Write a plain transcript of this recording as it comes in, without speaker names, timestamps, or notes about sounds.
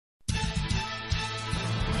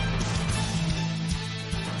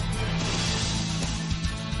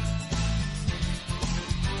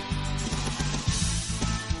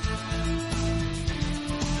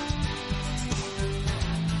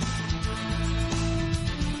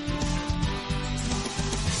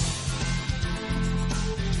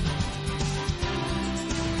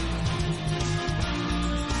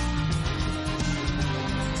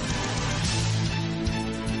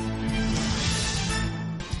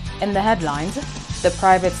In the headlines, the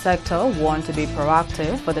private sector warned to be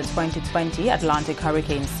proactive for the 2020 Atlantic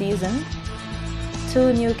hurricane season.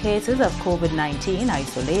 2 new cases of COVID-19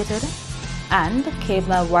 isolated. And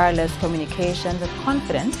Cable Wireless Communications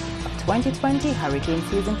confident of 2020 hurricane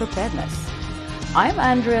season preparedness. I'm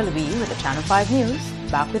Andrea Louis with the Channel 5 News.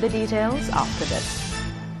 Back with the details after this.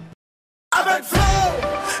 Avec Flow,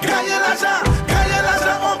 gagnez l'argent,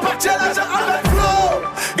 on partit l'argent avec Flow.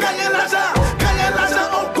 Gagnez l'argent,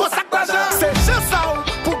 on gros sac l'argent. C'est juste ça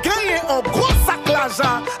pour gagner un gros sac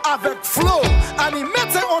l'argent avec Flow.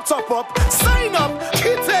 Animez on top up, sign up,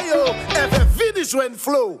 quittez yo, every video join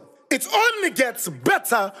Flow. It only gets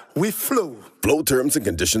better with Flow. Flow terms and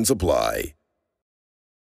conditions apply.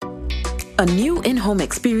 A new in-home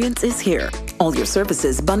experience is here. All your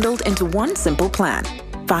services bundled into one simple plan.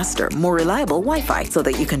 Faster, more reliable Wi-Fi so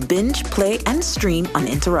that you can binge, play, and stream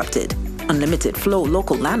uninterrupted. Unlimited Flow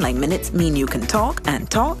local landline minutes mean you can talk and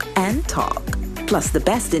talk and talk. Plus the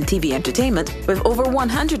best in TV entertainment with over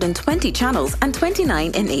 120 channels and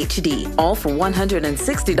 29 in HD. All for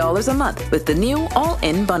 $160 a month with the new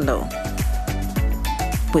all-in bundle.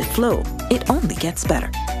 With Flow, it only gets better.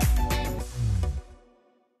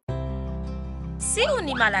 Si ou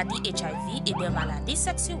ni maladie HIV et bien maladie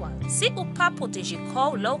sexuelle, si ou pas protéger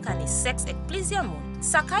corps là ou kane sexe avec plusieurs monde,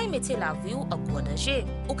 ça kay mette la vie ou en gros danger.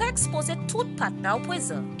 Ou ka exposer tout partenaire au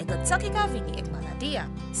poison et que ça qui ka vini avec maladie.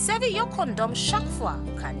 Servez yon condom chaque fois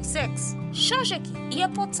ou kane sexe. Changer qui est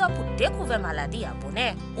important pour découvrir maladie à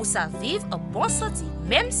bonheur ou ça vivre en bonne santé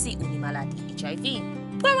même si ou ni maladie HIV.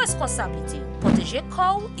 Pour responsabilité, protéger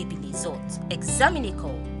corps et puis les autres. Examiner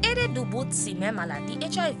corps. Aider du bout si même maladie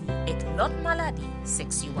HIV et l'autre maladie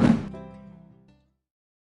sexuelle.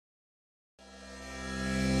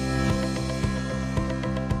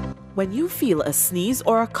 When you feel a sneeze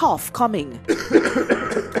or a cough coming,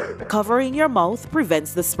 covering your mouth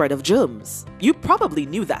prevents the spread of germs. You probably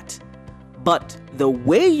knew that. But the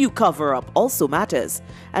way you cover up also matters,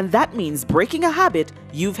 and that means breaking a habit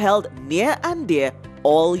you've held near and dear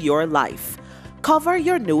all your life. Cover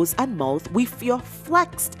your nose and mouth with your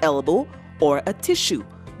flexed elbow or a tissue,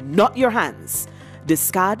 not your hands.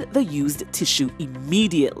 Discard the used tissue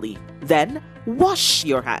immediately. Then wash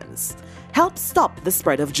your hands. Help stop the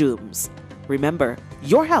spread of germs. Remember,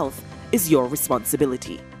 your health is your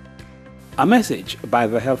responsibility. A message by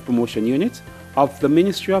the Health Promotion Unit of the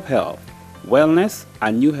Ministry of Health, Wellness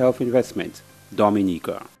and New Health Investment,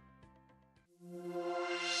 Dominica.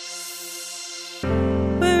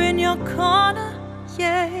 We're in your corner,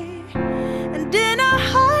 yeah, and in our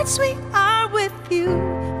hearts we are with you.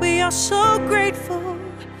 We are so grateful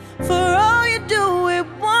for all you do. We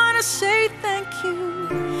want to say thank you,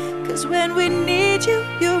 'cause when we need you,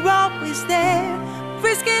 you're always there,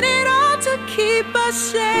 risking it all to keep us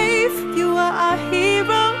safe. You are our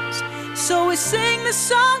heroes, so we sing this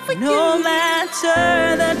song for you. No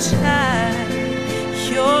matter the time,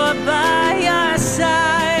 you're by our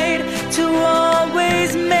side to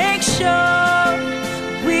always make sure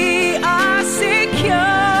we are secure.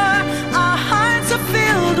 Our hearts are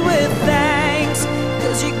filled with thanks,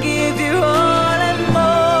 'cause you give your all and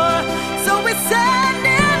more. So we send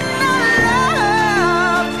in our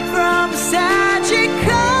love from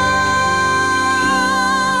Sagicor.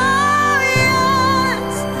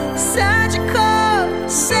 Yes, Sagicor,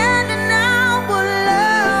 sending our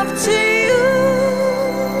love to you.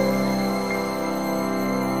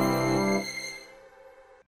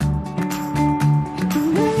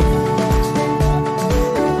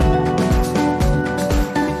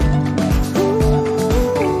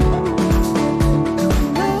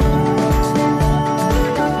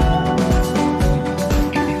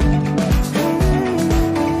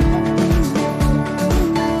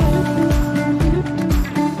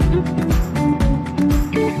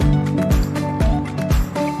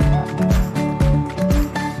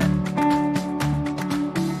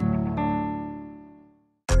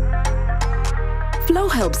 Flow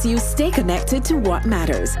helps you stay connected to what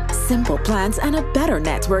matters. Simple plans and a better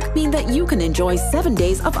network mean that you can enjoy 7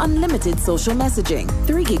 days of unlimited social messaging,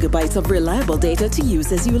 3 gigabytes of reliable data to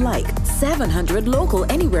use as you like, 700 local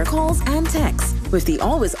anywhere calls and texts, with the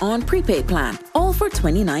always-on prepaid plan, all for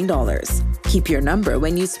 $29. Keep your number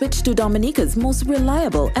when you switch to Dominica's most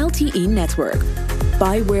reliable LTE network.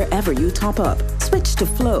 Buy wherever you top up. Switch to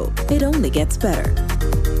Flow. It only gets better.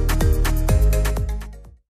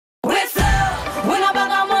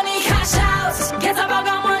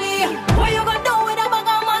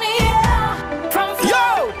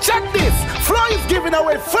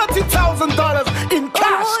 Away $40,000 in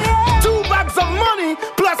cash, 2 bags of money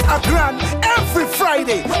plus a grand every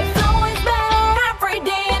Friday. We're flowing better every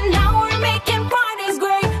day, and now we're making parties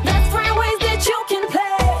great.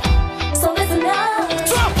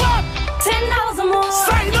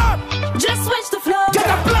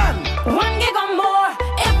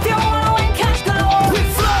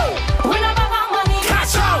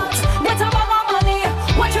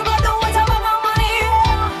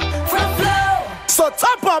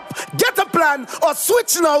 plan or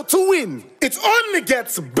switch now to win. It only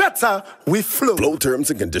gets better with Flow. Flow terms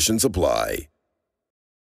and conditions apply.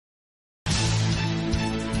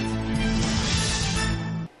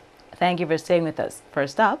 Thank you for staying with us.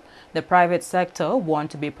 First up, the private sector want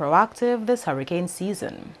to be proactive this hurricane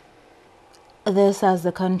season. This as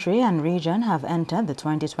the country and region have entered the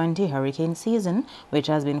 2020 hurricane season, which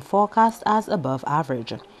has been forecast as above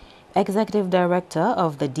average. Executive Director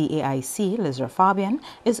of the DAIC, Lizra Fabian,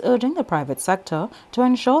 is urging the private sector to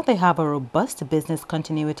ensure they have a robust business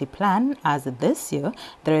continuity plan, as this year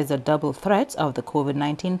there is a double threat of the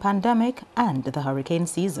COVID-19 pandemic and the hurricane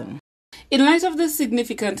season. In light of the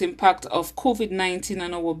significant impact of COVID-19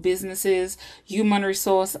 on our businesses, human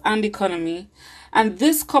resource and economy, and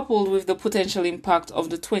this coupled with the potential impact of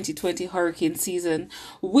the 2020 hurricane season,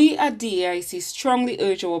 we at DAIC strongly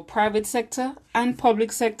urge our private sector and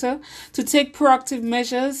public sector to take proactive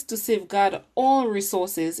measures to safeguard all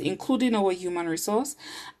resources, including our human resource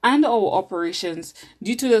and our operations,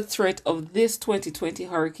 due to the threat of this 2020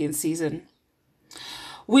 hurricane season.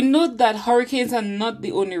 We note that hurricanes are not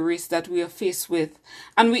the only risk that we are faced with,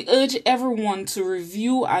 and we urge everyone to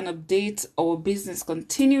review and update our business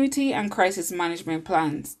continuity and crisis management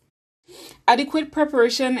plans. Adequate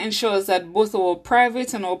preparation ensures that both our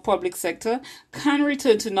private and our public sector can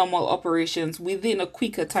return to normal operations within a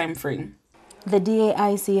quicker time frame. The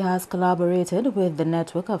DAIC has collaborated with the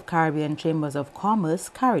Network of Caribbean Chambers of Commerce,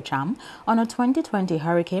 CARICHAM, on a 2020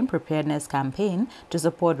 hurricane preparedness campaign to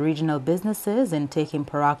support regional businesses in taking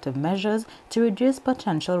proactive measures to reduce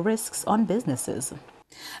potential risks on businesses.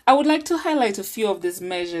 I would like to highlight a few of these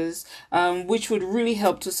measures which would really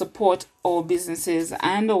help to support our businesses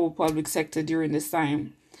and our public sector during this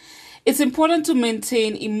time. It's important to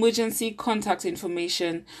maintain emergency contact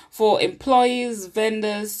information for employees,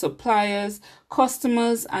 vendors, suppliers,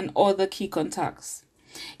 customers, and other key contacts.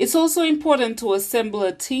 It's also important to assemble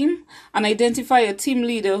a team and identify a team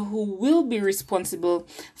leader who will be responsible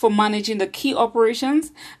for managing the key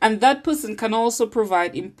operations, and that person can also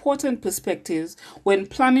provide important perspectives when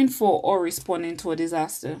planning for or responding to a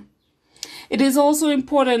disaster. It is also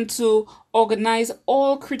important to organize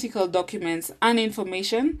all critical documents and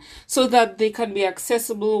information so that they can be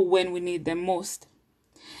accessible when we need them most.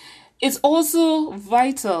 It's also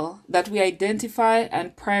vital that we identify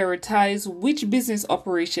and prioritize which business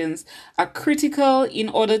operations are critical in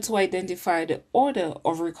order to identify the order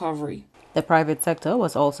of recovery. The private sector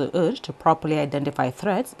was also urged to properly identify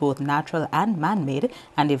threats, both natural and man-made,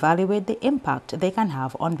 and evaluate the impact they can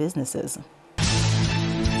have on businesses.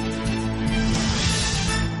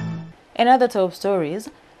 In other top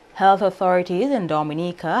stories, health authorities in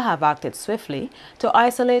Dominica have acted swiftly to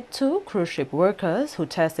isolate 2 cruise ship workers who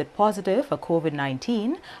tested positive for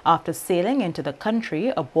COVID-19 after sailing into the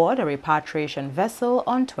country aboard a repatriation vessel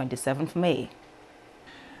on 27th May.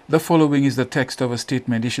 The following is the text of a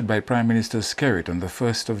statement issued by Prime Minister Skerrit on the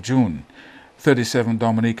 1st of June. 37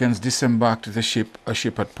 Dominicans disembarked a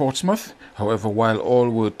ship at Portsmouth. However, while all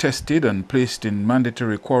were tested and placed in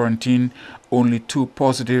mandatory quarantine, only 2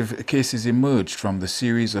 positive cases emerged from the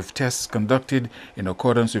series of tests conducted in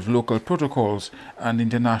accordance with local protocols and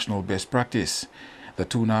international best practice. The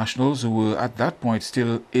 2 nationals, who were at that point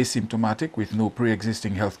still asymptomatic with no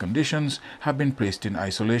pre-existing health conditions, have been placed in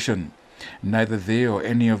isolation. Neither they or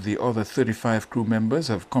any of the other 35 crew members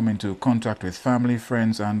have come into contact with family,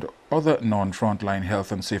 friends, and other non-frontline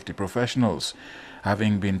health and safety professionals.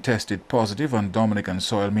 Having been tested positive on Dominican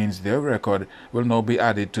soil means their record will now be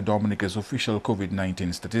added to Dominica's official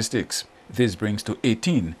COVID-19 statistics. This brings to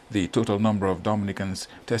 18 the total number of Dominicans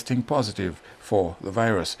testing positive for the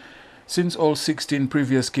virus. Since all 16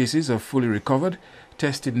 previous cases have fully recovered,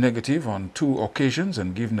 tested negative on 2 occasions,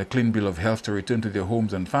 and given a clean bill of health to return to their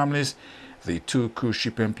homes and families, the 2 cruise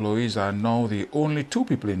ship employees are now the only 2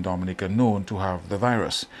 people in Dominica known to have the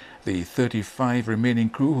virus. The 35 remaining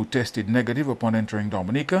crew who tested negative upon entering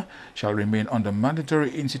Dominica shall remain under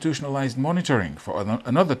mandatory institutionalized monitoring for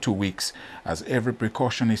another 2 weeks, as every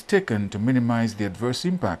precaution is taken to minimize the adverse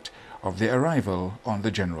impact of their arrival on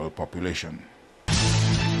the general population.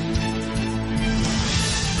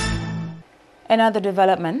 In other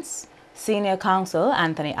developments, Senior Counsel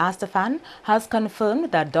Anthony Astafan has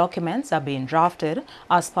confirmed that documents are being drafted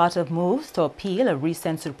as part of moves to appeal a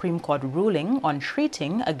recent Supreme Court ruling on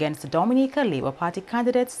treating against Dominica Labour Party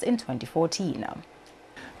candidates in 2014.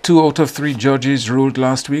 2 out of 3 judges ruled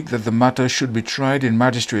last week that the matter should be tried in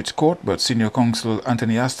Magistrates Court, but Senior Counsel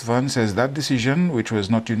Anthony Astafan says that decision, which was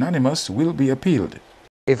not unanimous, will be appealed.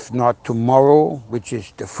 If not tomorrow, which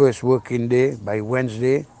is the first working day, by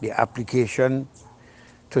Wednesday, the application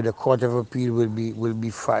to the Court of Appeal will be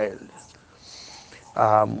filed.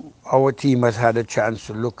 Our team has had a chance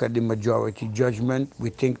to look at the majority judgment. We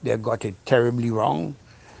think they got it terribly wrong.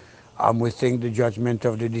 We think the judgment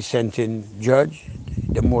of the dissenting judge,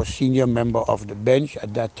 the most senior member of the bench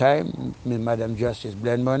at that time, Madam Justice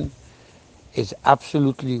Blenman, is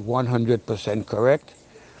absolutely 100% correct.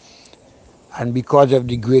 And because of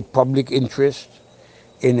the great public interest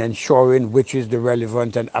in ensuring which is the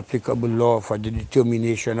relevant and applicable law for the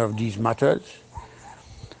determination of these matters,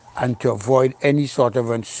 and to avoid any sort of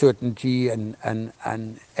uncertainty and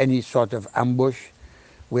any sort of ambush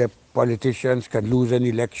where politicians can lose an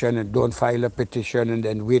election and don't file a petition and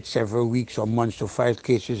then wait several weeks or months to file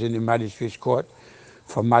cases in the magistrate's court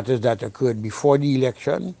for matters that occurred before the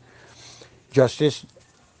election. Justice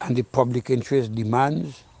and the public interest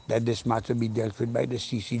demands that this matter be dealt with by the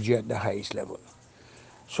CCJ at the highest level.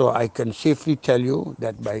 So I can safely tell you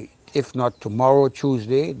that by, if not tomorrow,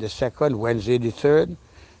 Tuesday, the 2nd, Wednesday, the 3rd,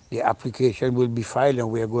 the application will be filed, and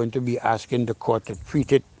we are going to be asking the court to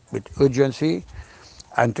treat it with urgency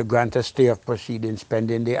and to grant a stay of proceedings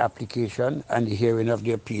pending the application and the hearing of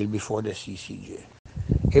the appeal before the CCJ.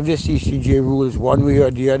 If the CCJ rules one way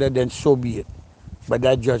or the other, then so be it. But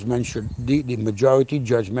that judgment should, the majority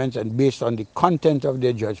judgments, and based on the content of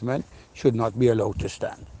their judgment, should not be allowed to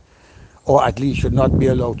stand. Or at least should not be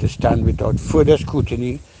allowed to stand without further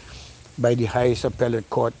scrutiny by the highest appellate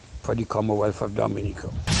court for the Commonwealth of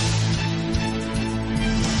Dominica.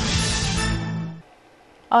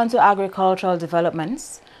 On to agricultural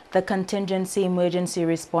developments. The contingency emergency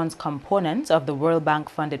response component of the World Bank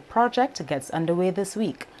funded project gets underway this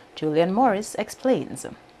week. Julian Morris explains.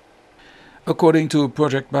 According to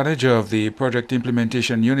project manager of the project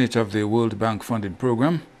implementation unit of the World Bank funded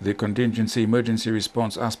program, the contingency emergency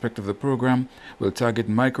response aspect of the program will target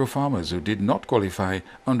micro farmers who did not qualify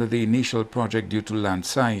under the initial project due to land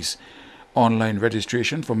size. Online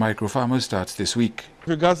registration for micro farmers starts this week. With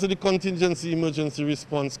regards to the contingency emergency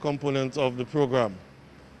response component of the program,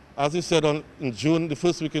 as we said in June, the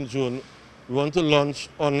first week in June, we want to launch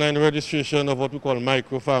online registration of what we call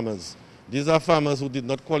micro farmers. These are farmers who did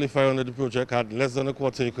not qualify under the project, had less than a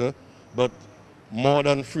quarter acre, but more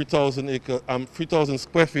than 3,000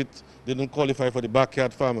 square feet didn't qualify for the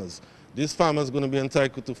backyard farmers. These farmers are going to be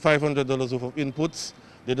entitled to $500 worth of inputs.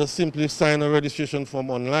 They just simply sign a registration form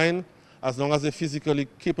online. As long as they're physically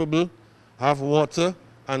capable, have water,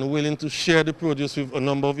 and willing to share the produce with a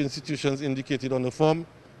number of institutions indicated on the form,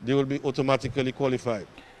 they will be automatically qualified.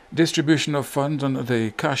 Distribution of funds under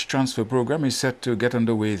the cash transfer program is set to get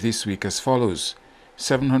underway this week as follows.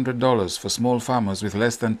 $700 for small farmers with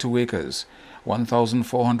less than 2 acres,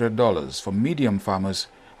 $1,400 for medium farmers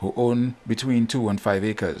who own between 2 and 5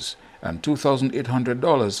 acres, and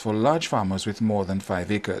 $2,800 for large farmers with more than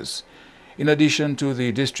 5 acres. In addition to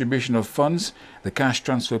the distribution of funds, the cash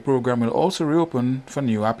transfer program will also reopen for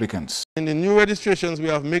new applicants. In the new registrations, we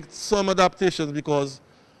have made some adaptations because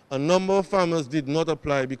a number of farmers did not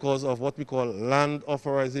apply because of what we call land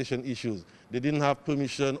authorization issues. They didn't have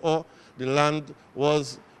permission, or the land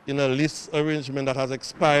was in a lease arrangement that has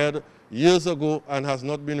expired years ago and has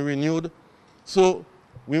not been renewed. So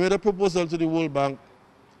we made a proposal to the World Bank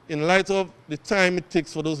in light of the time it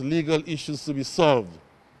takes for those legal issues to be solved.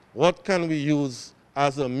 What can we use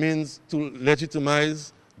as a means to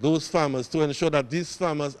legitimize those farmers, to ensure that these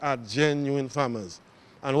farmers are genuine farmers?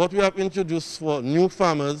 And what we have introduced for new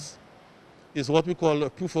farmers is what we call a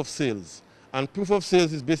proof of sales. And proof of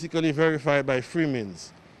sales is basically verified by 3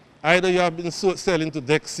 means. Either you have been selling to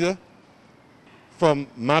Dexia from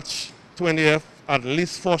March 20th, at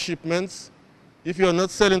least 4 shipments. If you're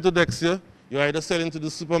not selling to Dexia, you're either selling to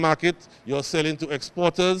the supermarket, you're selling to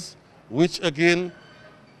exporters, which again,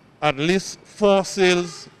 at least 4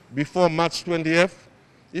 sales before March 20th.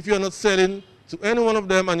 If you're not selling to any one of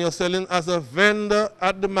them and you're selling as a vendor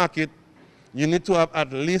at the market, you need to have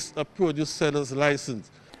at least a produce seller's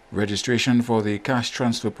license. Registration for the cash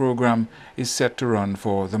transfer program is set to run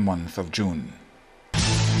for the month of June.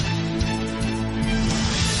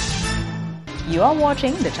 You are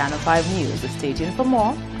watching the Channel 5 News. Stay tuned for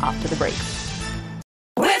more after the break.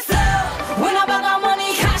 With love, when I bag our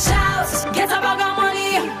money, cash out, get a bag of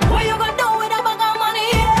money. What you gonna do with a bag of money?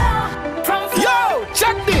 Yeah. From Yo,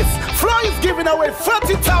 check this. Flo is giving away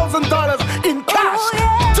 $30,000 in cash. Oh,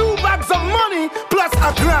 yeah. 2 bags of money plus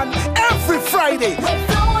 $1,000 every Friday. With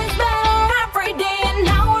Flo is better every day, and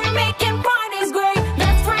now we're making parties great.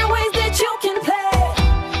 That's 3 ways that you can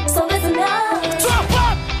play. So listen up. Top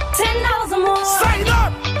up. $10 more. Sign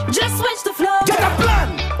up. Just switch to Flo. Get a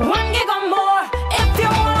plan. 1 gig or more. If you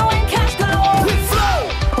wanna win cash galore. With Flo.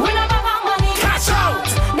 Win a bag of money. Cash out.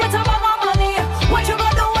 Get a bag of money. What you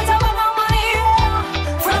gonna do with a bag of money?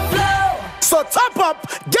 Yeah. From Flo. So top up.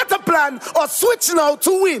 plan or switch now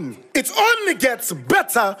to win. It only gets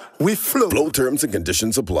better with Flow. Flow terms and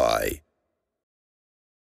conditions apply.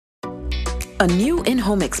 A new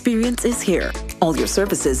in-home experience is here. All your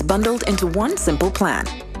services bundled into one simple plan.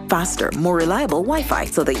 Faster, more reliable Wi-Fi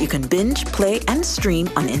so that you can binge, play, and stream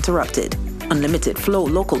uninterrupted. Unlimited Flow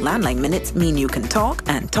local landline minutes mean you can talk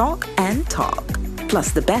and talk and talk.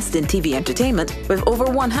 Plus the best in TV entertainment with over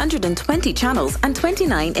 120 channels and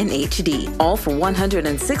 29 in HD, all for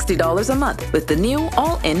 $160 a month with the new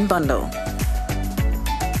all-in bundle.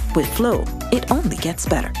 With Flow, it only gets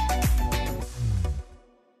better.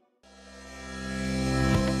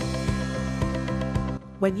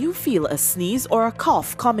 When you feel a sneeze or a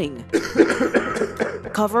cough coming,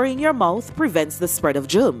 covering your mouth prevents the spread of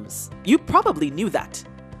germs. You probably knew that.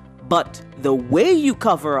 But the way you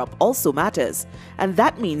cover up also matters, and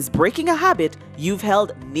that means breaking a habit you've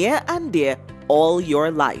held near and dear all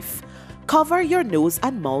your life. Cover your nose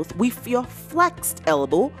and mouth with your flexed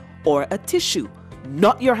elbow or a tissue,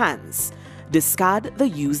 not your hands. Discard the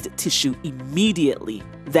used tissue immediately.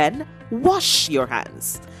 Then wash your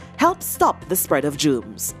hands. Help stop the spread of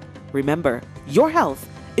germs. Remember, your health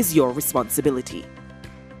is your responsibility.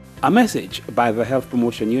 A message by the Health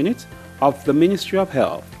Promotion Unit of the Ministry of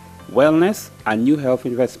Health, Wellness and New Health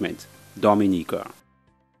Investment, Dominica.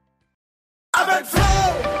 Avec Flow,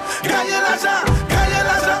 gagnez l'argent,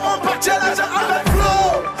 on partit l'argent avec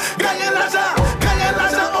Flow. Gagnez l'argent,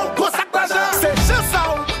 on gros sac l'argent. C'est juste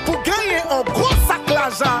ça pour gagner un gros sac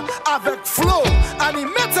l'argent avec Flow.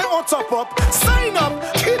 Animez on top up, sign up,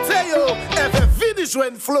 quittez yo, et vite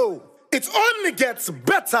joindre Flow. It only gets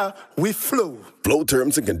better with Flow. Flow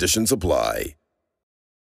terms and conditions apply.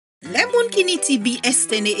 Les moun qui ni TB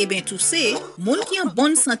estene et ben toussé, moun qui en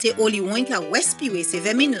bonne santé oli ouin ka respirer ces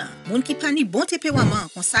vermine là. Moun qui pas ni bon tempérament,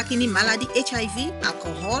 kon sa ki ni maladie HIV,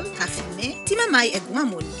 alcool, ka fumer, ti mamay et grand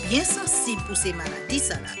moun bien sensible pour ces maladies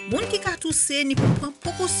ça là. Moun qui ka toussé ni pour prendre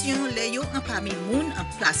précaution les yo en parmi moun en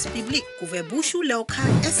place publique, couvert bouche ou le ka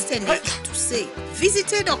estene et toussé.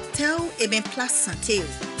 Visitez docteur et ben place santé.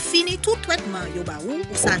 Fini tout traitement yo ba ou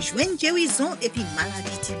sa joine guérison et puis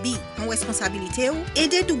maladie TB. En responsabilité ou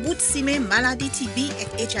aider du bout si mais maladie TB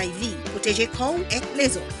et HIV, protéger corps et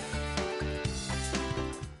les autres.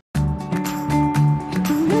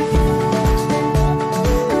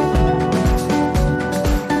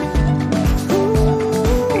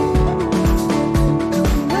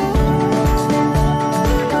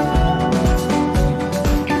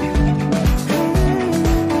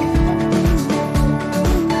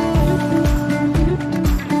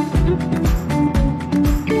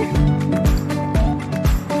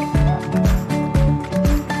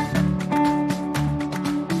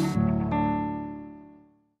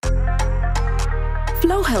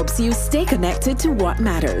 Flow helps you stay connected to what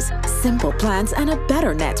matters. Simple plans and a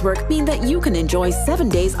better network mean that you can enjoy 7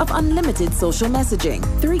 days of unlimited social messaging,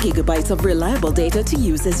 3 gigabytes of reliable data to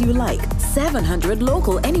use as you like, 700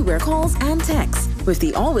 local anywhere calls and texts, with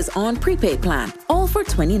the always-on prepaid plan, all for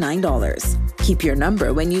 $29. Keep your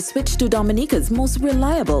number when you switch to Dominica's most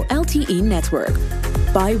reliable LTE network.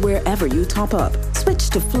 Buy wherever you top up. Switch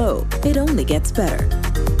to Flow. It only gets better.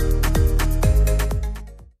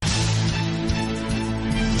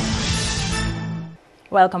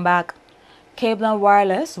 Welcome back. Cable and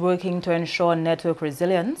Wireless working to ensure network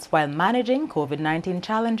resilience while managing COVID-19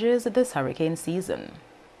 challenges this hurricane season.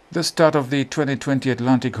 The start of the 2020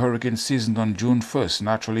 Atlantic hurricane season on June 1st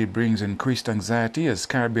naturally brings increased anxiety as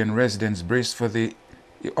Caribbean residents brace for the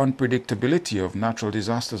unpredictability of natural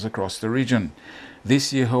disasters across the region.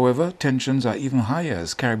 This year, however, tensions are even higher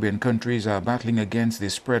as Caribbean countries are battling against the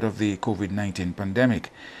spread of the COVID-19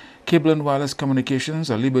 pandemic. Cable and Wireless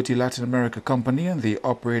Communications, a Liberty Latin America company and the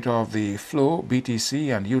operator of the Flow,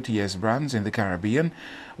 BTC and UTS brands in the Caribbean,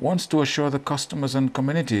 wants to assure the customers and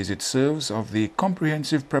communities it serves of the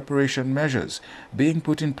comprehensive preparation measures being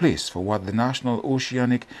put in place for what the National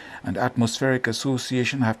Oceanic and Atmospheric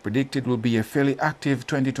Association have predicted will be a fairly active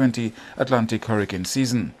 2020 Atlantic hurricane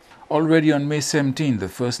season. Already on May 17, the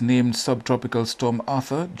first named subtropical storm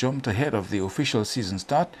Arthur jumped ahead of the official season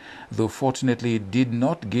start, though fortunately it did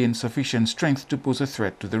not gain sufficient strength to pose a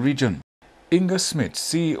threat to the region. Inga Smith,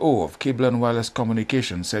 CEO of Cable and Wireless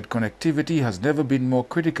Communications, said connectivity has never been more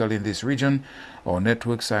critical in this region. Our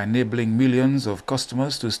networks are enabling millions of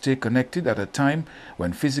customers to stay connected at a time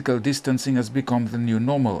when physical distancing has become the new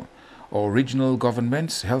normal. Our regional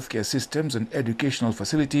governments, healthcare systems and educational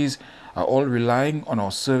facilities are all relying on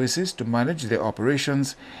our services to manage their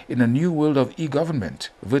operations in a new world of e-government,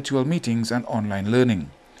 virtual meetings and online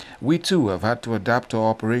learning. We too have had to adapt our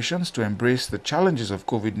operations to embrace the challenges of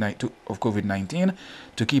COVID-19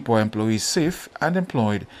 to keep our employees safe and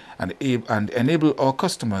employed and enable our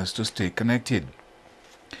customers to stay connected.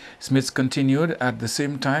 Smiths continued, at the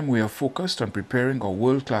same time we are focused on preparing our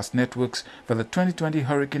world-class networks for the 2020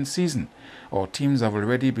 hurricane season. Our teams have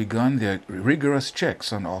already begun their rigorous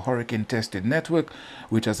checks on our hurricane-tested network,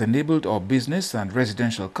 which has enabled our business and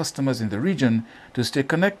residential customers in the region to stay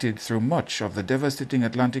connected through much of the devastating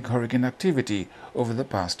Atlantic hurricane activity over the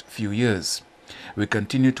past few years. We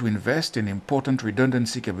continue to invest in important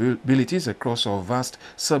redundancy capabilities across our vast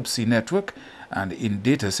subsea network and in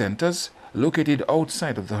data centers located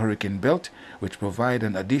outside of the hurricane belt, which provide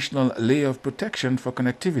an additional layer of protection for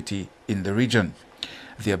connectivity in the region.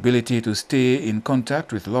 The ability to stay in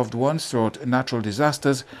contact with loved ones throughout natural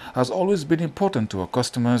disasters has always been important to our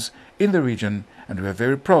customers in the region, and we are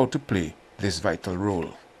very proud to play this vital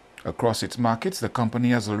role. Across its markets, the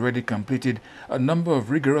company has already completed a number of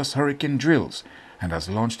rigorous hurricane drills and has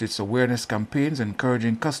launched its awareness campaigns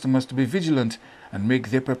encouraging customers to be vigilant and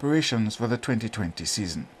make their preparations for the 2020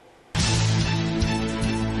 season.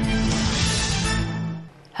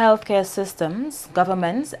 Healthcare systems,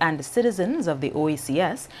 governments and citizens of the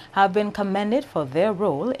OECS have been commended for their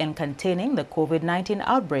role in containing the COVID-19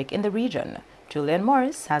 outbreak in the region. Julian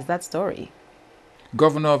Morris has that story.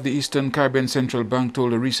 Governor of the Eastern Caribbean Central Bank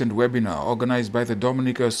told a recent webinar organized by the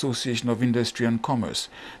Dominica Association of Industry and Commerce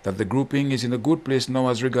that the grouping is in a good place now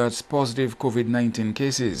as regards positive COVID-19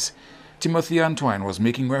 cases. Timothy Antoine was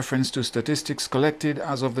making reference to statistics collected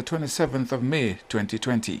as of the 27th of May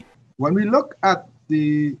 2020. When we look at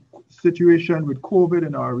the situation with COVID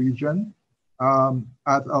in our region,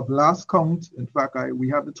 as of last count, in fact, we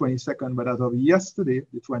have the 22nd, but as of yesterday,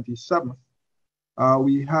 the 27th,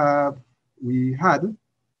 we had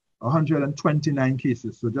 129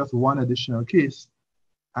 cases, so just one additional case.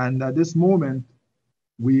 And at this moment,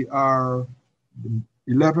 we are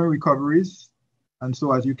 11 recoveries. And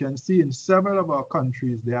so as you can see, in several of our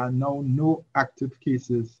countries, there are now no active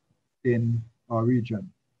cases in our region.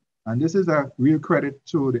 And this is a real credit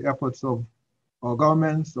to the efforts of our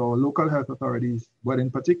governments, our local health authorities, but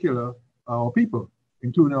in particular, our people,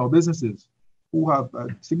 including our businesses, who have a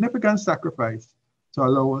significant sacrifice to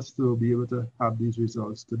allow us to be able to have these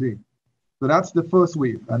results today. So that's the first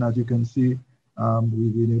wave. And as you can see,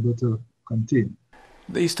 we've been able to contain.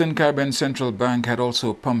 The Eastern Caribbean Central Bank had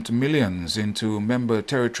also pumped millions into member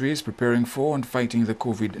territories preparing for and fighting the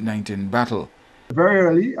COVID-19 battle. Very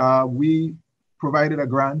early, we provided a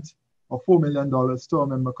grant of $4 million to our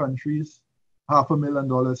member countries,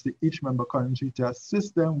 $500,000 to each member country to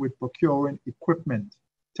assist them with procuring equipment,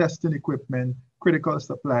 testing equipment, critical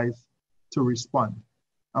supplies to respond.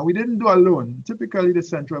 And we didn't do a loan. Typically, the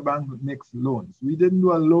central bank makes loans. We didn't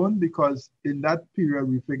do a loan because in that period,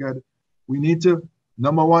 we figured we need to,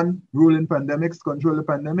 number one, rule in pandemics, control the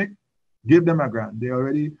pandemic, give them a grant. They're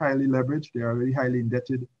already highly leveraged. They're already highly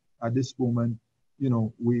indebted at this moment. You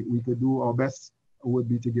know, we could do our best would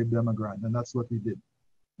be to give them a grant, and that's what we did.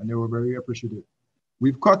 And they were very appreciative.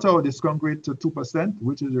 We've cut our discount rate to 2%,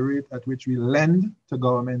 which is the rate at which we lend to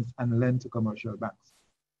governments and lend to commercial banks.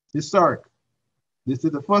 Historic. This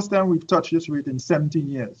is the first time we've touched this rate in 17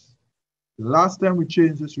 years. The last time we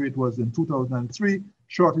changed this rate was in 2003,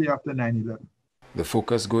 shortly after 9/11. The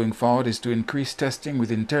focus going forward is to increase testing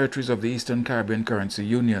within territories of the Eastern Caribbean Currency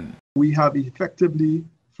Union. We have effectively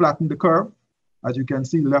flattened the curve, as you can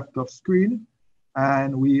see left of screen,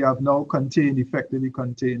 and we have now effectively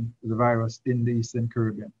contained the virus in the Eastern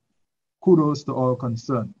Caribbean. Kudos to all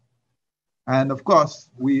concerned. And of course,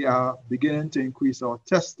 we are beginning to increase our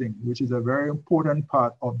testing, which is a very important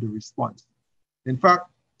part of the response. In fact,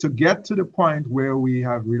 to get to the point where we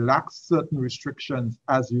have relaxed certain restrictions,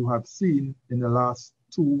 as you have seen in the last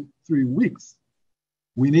 2-3 weeks,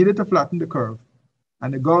 we needed to flatten the curve.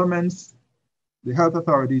 And the governments, the health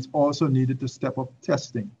authorities also needed to step up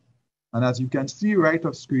testing. And as you can see right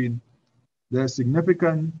off screen, there's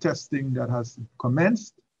significant testing that has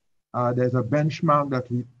commenced. There's a benchmark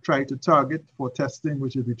that we try to target for testing,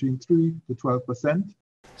 which is between 3 to 12%.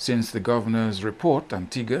 Since the governor's report,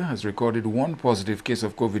 Antigua has recorded 1 positive case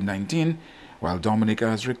of COVID-19, while Dominica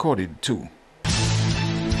has recorded 2.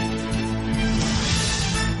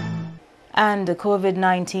 And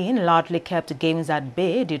COVID-19 largely kept games at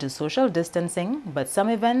bay due to social distancing, but some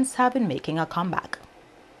events have been making a comeback.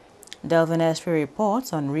 Delvin Esri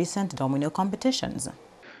reports on recent domino competitions.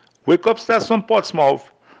 Wake Up Stars from Portsmouth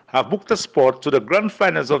have booked a spot to the grand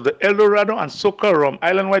finals of the El Dorado and Socarum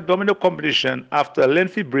Island-wide domino competition after a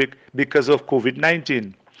lengthy break because of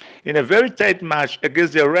COVID-19. In a very tight match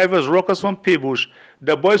against their rivals Rockers from Paybush,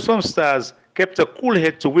 the boys from Stars kept a cool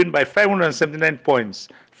head to win by 579 points.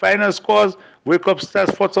 Final scores: Wake Up Stars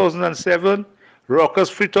 4007, Rockers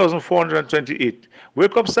 3428.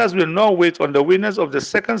 Wake Up Stars will now wait on the winners of the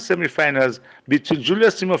second semi-finals between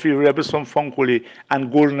Julius Timothy Rebels from Fonkole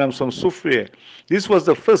and Goldenhams from Soufriere. This was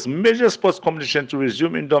the first major sports competition to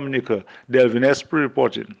resume in Dominica. Delvin Esprit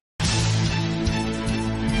reporting.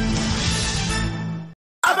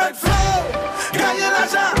 Avec flow, gagnez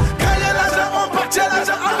l'argent, on partit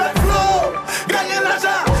l'argent avec flow. Gagnez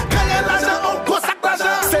l'argent, on gros sac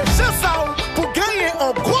l'argent. C'est juste ça pour gagner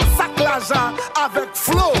un gros sac l'argent avec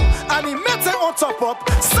flow. Animez on top up,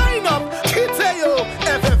 sign up, quittez yo,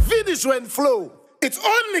 every video join flow. It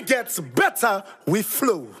only gets better with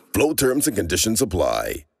flow. Flow terms and conditions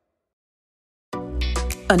apply.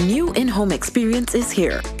 A new in-home experience is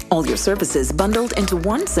here. All your services bundled into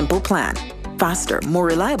one simple plan. Faster, more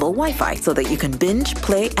reliable Wi-Fi so that you can binge,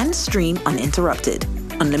 play, and stream uninterrupted.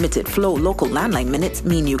 Unlimited Flow local landline minutes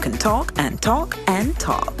mean you can talk and talk and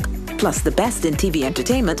talk. Plus the best in TV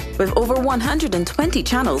entertainment with over 120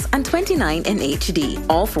 channels and 29 in HD,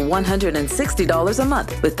 all for $160 a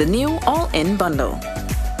month with the new all-in bundle.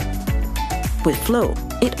 With Flow,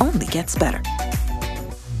 it only gets better.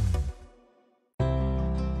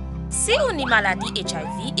 Si ou ni maladie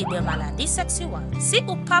HIV et bien maladie sexuelle, si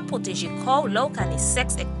ou pas protéger corps là ou kane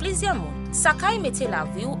sexe avec plusieurs monde, ça ka mette la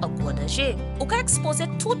vie ou en gros danger. Ou ka exposer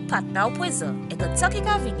tout partenaire au poison et que ça qui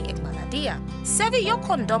ka vini avec maladie. Servi yo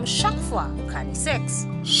condom chaque fois ou kane sexe.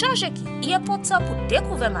 Changer qui est important pour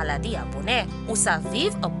découvrir maladie à bonheur ou ça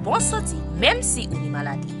vivre en bonne santé même si ou ni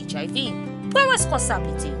maladie HIV. Pour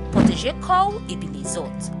responsabilité, protéger corps et puis les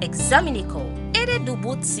autres. Examiner corps. Aider du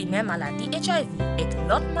bout si même maladie HIV et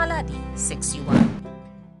l'autre maladie sexuelle.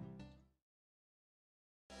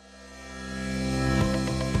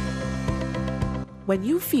 When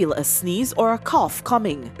you feel a sneeze or a cough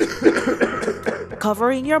coming,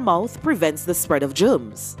 covering your mouth prevents the spread of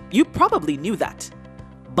germs. You probably knew that.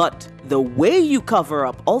 But the way you cover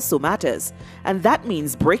up also matters, and that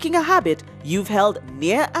means breaking a habit you've held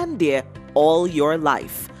near and dear all your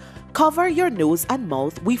life. Cover your nose and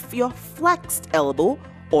mouth with your flexed elbow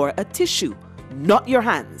or a tissue, not your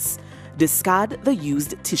hands. Discard the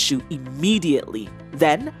used tissue immediately.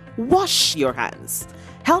 Then wash your hands.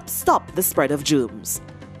 Help stop the spread of germs.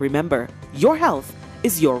 Remember, your health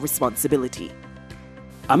is your responsibility.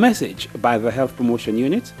 A message by the Health Promotion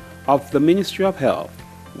Unit of the Ministry of Health,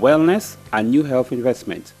 Wellness and New Health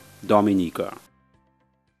Investment, Dominica.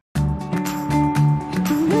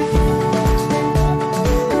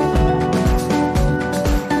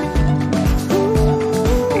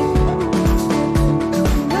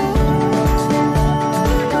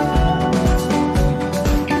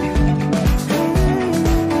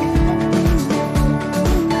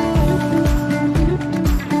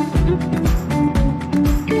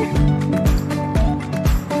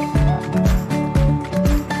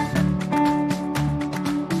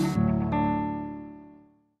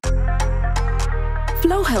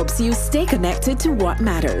 Flow helps you stay connected to what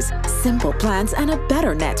matters. Simple plans and a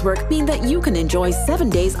better network mean that you can enjoy 7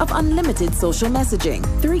 days of unlimited social messaging,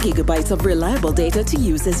 3 gigabytes of reliable data to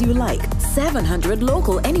use as you like, 700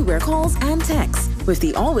 local anywhere calls and texts with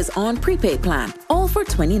the always-on prepaid plan, all for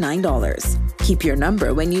 $29. Keep your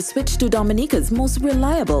number when you switch to Dominica's most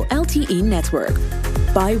reliable LTE network.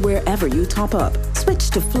 Buy wherever you top up. Switch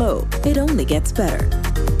to Flow. It only gets better.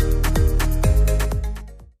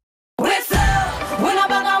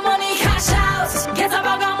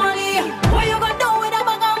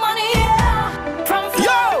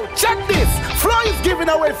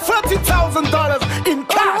 Away $40,000 in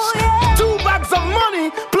cash, 2 bags of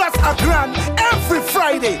money plus a grand every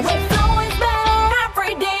Friday. We're flowing better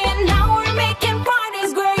every day, and now we're making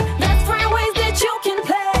parties great. That's 3 ways that you can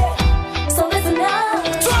play. So listen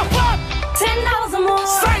up. Top up. $10 or more.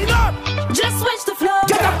 Sign up. Just switch to Flow.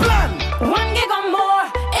 Get a plan. 1 gig or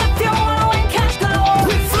more. If you want to win cash galore.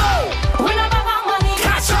 With Flow. Win a bag of money.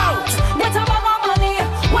 Cash out. Get a bag of money.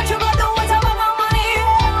 What you gonna do with a bag of money?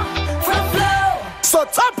 From Flow. So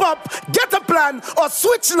top up, get a plan, or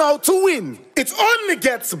switch now to win. It only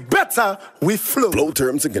gets better with Flow. Flow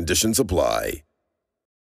terms and conditions apply.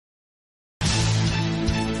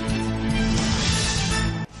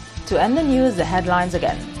 To end the news, the headlines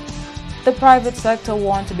again. The private sector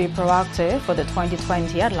want to be proactive for the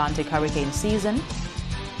 2020 Atlantic hurricane season.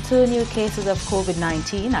 2 new cases of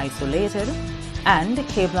COVID-19 isolated. And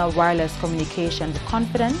Cable Wireless Communications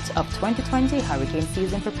confident of 2020 hurricane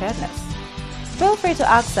season preparedness. Feel free to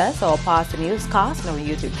access our past newscast on our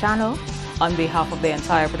YouTube channel. On behalf of the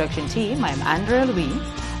entire production team, I'm Andrea Louis,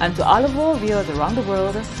 and to all of our viewers around the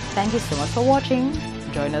world, thank you so much for watching.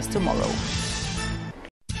 Join us tomorrow.